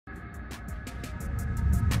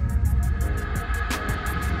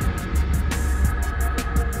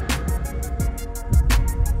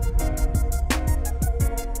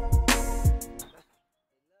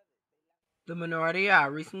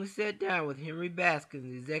MinorityEye recently sat down with Henri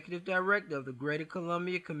Baskins, Executive Director of the Greater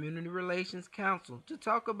Columbia Community Relations Council, to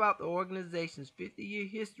talk about the organization's 50-year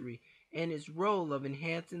history and its role of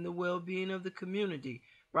enhancing the well-being of the community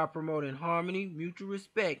by promoting harmony, mutual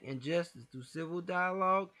respect, and justice through civil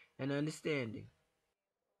dialogue and understanding.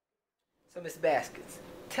 So, Ms. Baskins,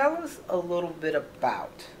 tell us a little bit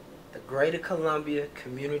about the Greater Columbia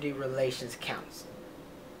Community Relations Council.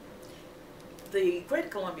 The Greater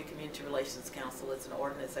Columbia Community Relations Council is an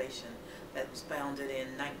organization that was founded in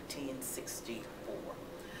 1964.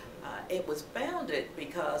 It was founded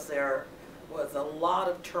because there was a lot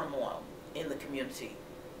of turmoil in the community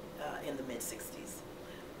in the mid-60s.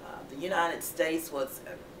 The United States was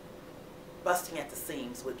busting at the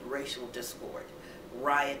seams with racial discord,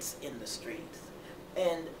 riots in the streets.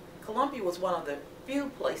 And Columbia was one of the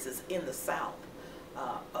few places in the South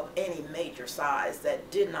of any major size that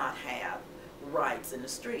did not have riots in the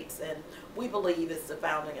streets. And we believe it's the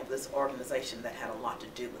founding of this organization that had a lot to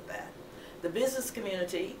do with that. The business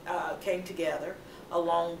community came together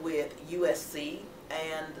along with USC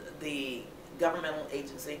and the governmental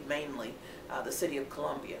agency, mainly the City of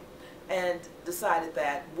Columbia, and decided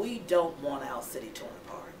that we don't want our city torn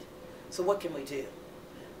apart. So what can we do?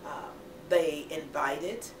 They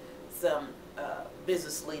invited some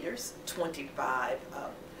business leaders, 25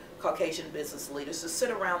 Caucasian business leaders, to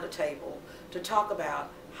sit around the table to talk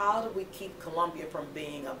about how do we keep Columbia from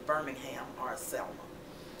being a Birmingham or a Selma.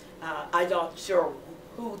 I'm not sure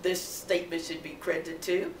who this statement should be credited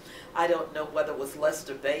to. I don't know whether it was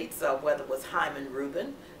Lester Bates or whether it was Hyman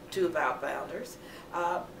Rubin, two of our founders,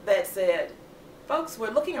 that said, folks,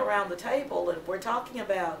 we're looking around the table and we're talking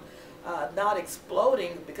about not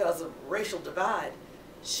exploding because of racial divide.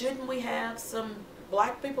 Shouldn't we have some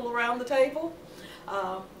black people around the table?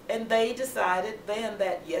 And they decided then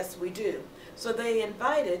that yes, we do. So they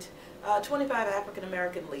invited 25 African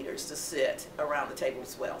American leaders to sit around the table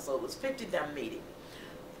as well. So it was 50 of them meeting.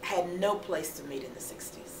 Had no place to meet in the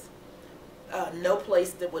 60s. No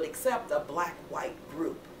place that would accept a black-white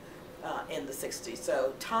group in the 60s.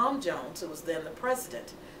 So Tom Jones, who was then the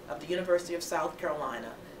president of the University of South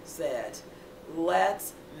Carolina, said,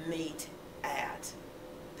 let's meet at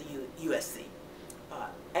the USC.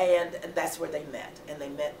 And that's where they met, and they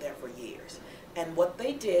met there for years. And what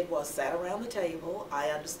they did was sat around the table. I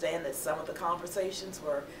understand that some of the conversations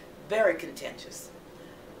were very contentious,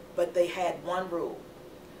 but they had one rule.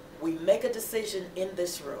 We make a decision in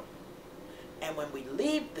this room, and when we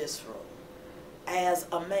leave this room, as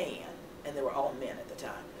a man, and they were all men at the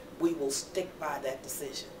time, we will stick by that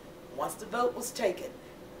decision. Once the vote was taken,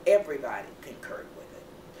 everybody concurred with it.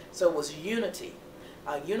 So it was unity,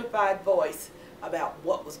 a unified voice about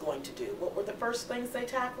what was going to do. What were the first things they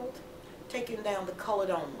tackled? Taking down the colored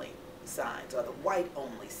only signs or the white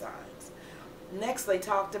only signs. Next, they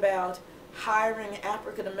talked about hiring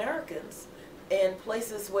African Americans in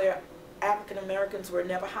places where African Americans were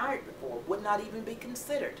never hired before, would not even be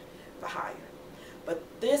considered for hire. But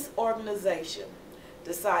this organization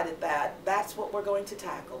decided that that's what we're going to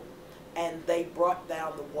tackle, and they brought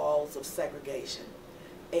down the walls of segregation,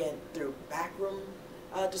 and through backroom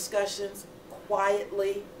discussions,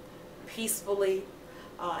 quietly, peacefully,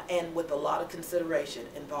 and with a lot of consideration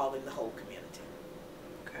involving the whole community.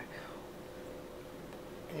 Okay.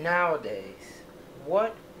 Nowadays,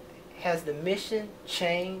 what has the mission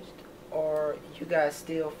changed, or you guys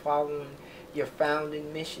still following your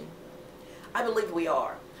founding mission? I believe we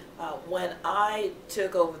are. When I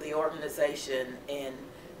took over the organization in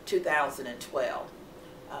 2012,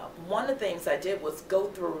 one of the things I did was go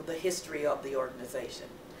through the history of the organization.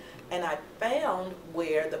 And I found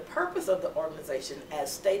where the purpose of the organization, as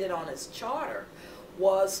stated on its charter,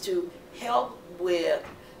 was to help with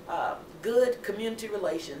good community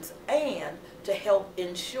relations and to help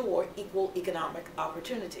ensure equal economic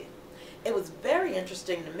opportunity. It was very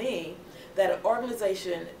interesting to me that an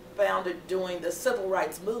organization founded during the civil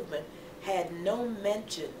rights movement had no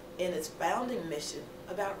mention in its founding mission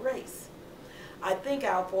about race. I think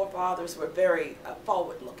our forefathers were very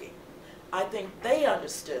forward-looking. I think they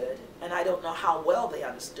understood, and I don't know how well they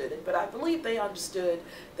understood it, but I believe they understood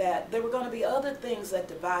that there were going to be other things that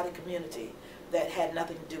divided community that had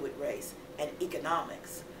nothing to do with race, and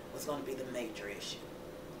economics was going to be the major issue.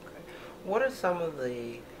 Okay. What are some of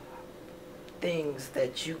the things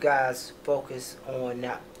that you guys focus on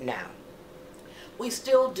now? We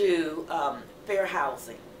still do fair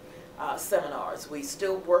housing seminars. We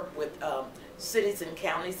still work with cities and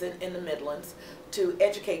counties in the Midlands to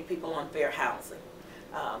educate people on fair housing.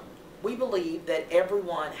 We believe that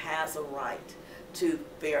everyone has a right to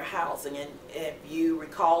fair housing, and if you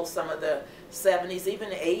recall some of the 70s, even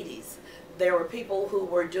the 80s, there were people who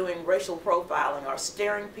were doing racial profiling or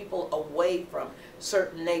steering people away from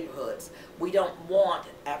certain neighborhoods. We don't want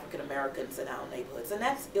African Americans in our neighborhoods, and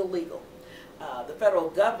that's illegal. The federal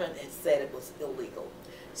government has said it was illegal.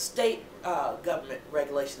 State government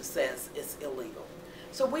regulation says it's illegal.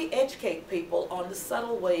 So we educate people on the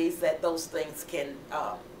subtle ways that those things can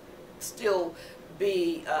still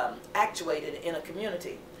be actuated in a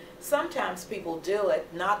community. Sometimes people do it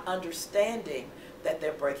not understanding that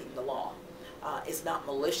they're breaking the law. It's not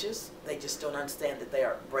malicious, they just don't understand that they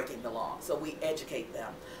are breaking the law. So we educate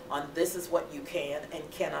them on this is what you can and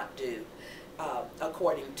cannot do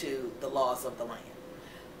according to the laws of the land.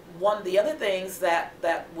 One of the other things that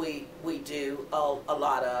we do a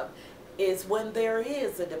lot of is when there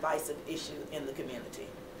is a divisive issue in the community.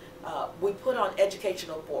 We put on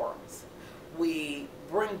educational forums. We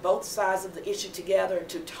bring both sides of the issue together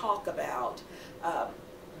to talk about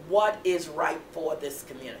what is right for this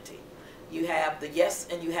community. You have the yes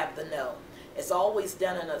and you have the no. It's always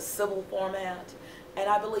done in a civil format, and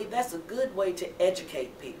I believe that's a good way to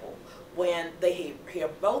educate people when they hear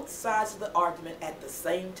both sides of the argument at the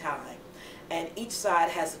same time, and each side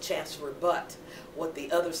has a chance to rebut what the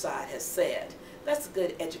other side has said. That's a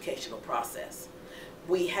good educational process.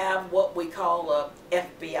 We have what we call a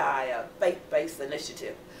FBI, a faith-based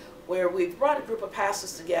initiative, where we've brought a group of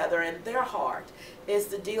pastors together, and their heart is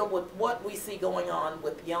to deal with what we see going on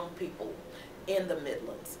with young people in the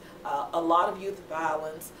Midlands. A lot of youth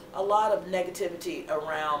violence, a lot of negativity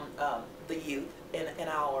around the youth in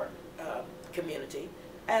our community,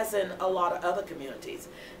 as in a lot of other communities.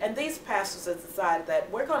 And these pastors have decided that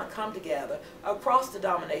we're going to come together across the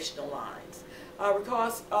denominational lines,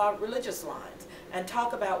 across religious lines, and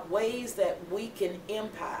talk about ways that we can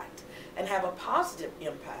impact and have a positive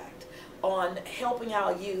impact on helping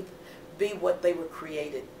our youth be what they were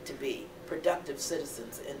created to be, productive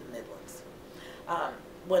citizens in the Midlands.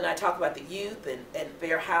 When I talk about the youth and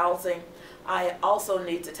fair housing, I also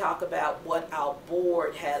need to talk about what our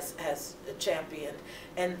board has championed,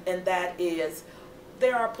 and that is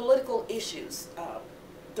there are political issues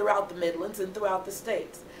throughout the Midlands and throughout the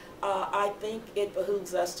states. I think it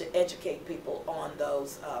behooves us to educate people on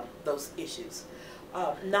those issues.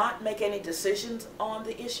 Not make any decisions on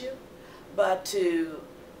the issue, but to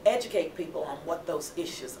educate people on what those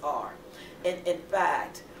issues are. And in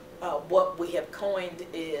fact, what we have coined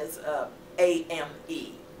is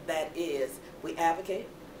AME. That is, we advocate,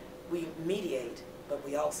 we mediate, but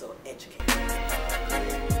we also educate.